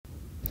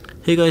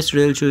Hey guys,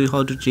 today I'll show you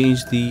how to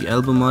change the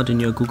album art in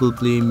your Google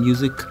Play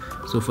Music.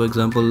 So for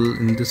example,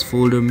 in this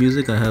folder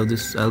music I have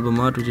this album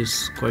art which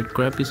is quite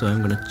crappy, so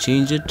I'm gonna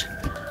change it,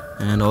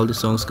 and all the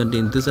songs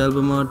contain this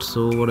album art.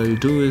 So what I'll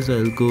do is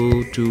I'll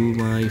go to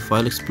my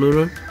file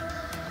explorer.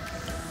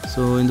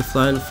 So in the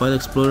file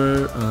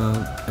explorer,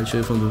 I'll show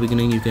you from the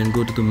beginning. You can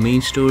go to the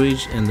main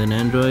storage and then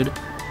Android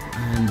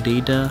and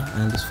data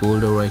and this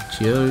folder right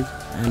here,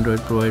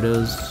 Android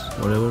providers,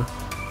 whatever,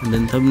 and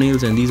then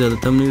thumbnails, and these are the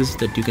thumbnails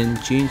that you can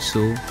change.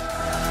 So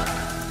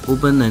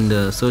open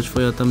and search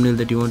for your thumbnail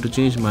that you want to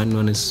change. Mine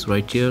one is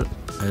right here.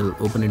 I'll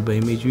open it by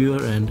image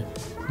viewer, and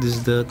this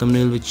is the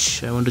thumbnail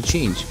which I want to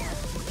change.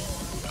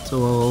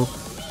 So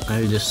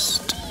I'll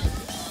just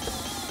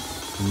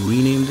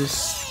rename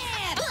this,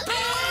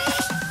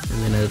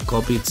 and then I'll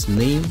copy its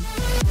name.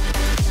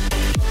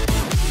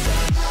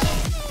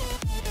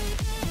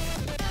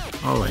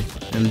 Alright,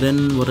 and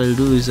then what I'll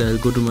do is I'll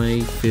go to my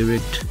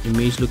favorite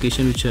image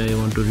location which I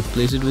want to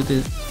replace it with.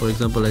 For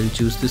example, I'll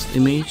choose this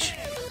image,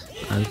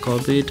 I'll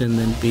copy it and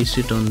then paste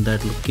it on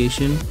that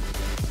location,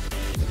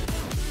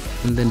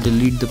 and then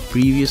delete the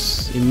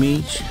previous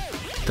image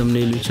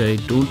thumbnail which I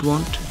don't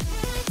want,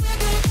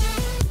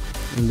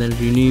 and then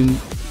rename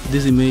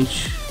this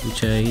image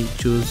which I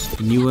chose,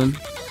 the new one,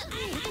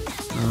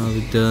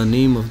 with the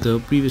name of the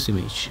previous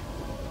image.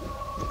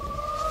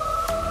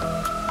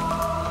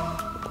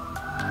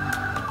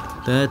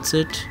 That's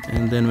it.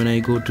 And then when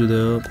I go to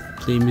the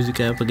Play Music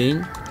app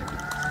again,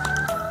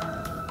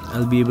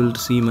 I'll be able to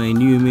see my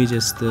new image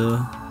as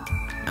the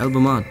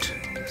album art.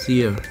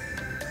 See here.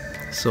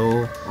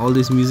 So all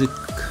this music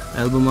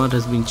album art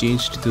has been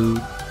changed to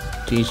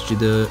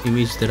the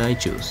image that I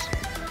chose.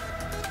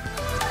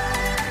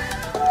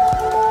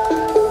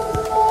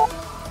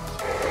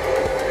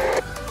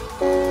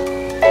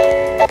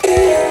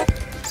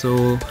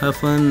 So have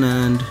fun,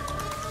 and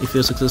if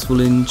you're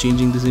successful in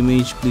changing this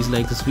image, please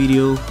like this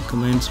video,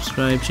 comment,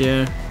 subscribe,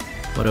 share,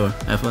 whatever.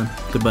 Have fun.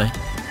 Goodbye.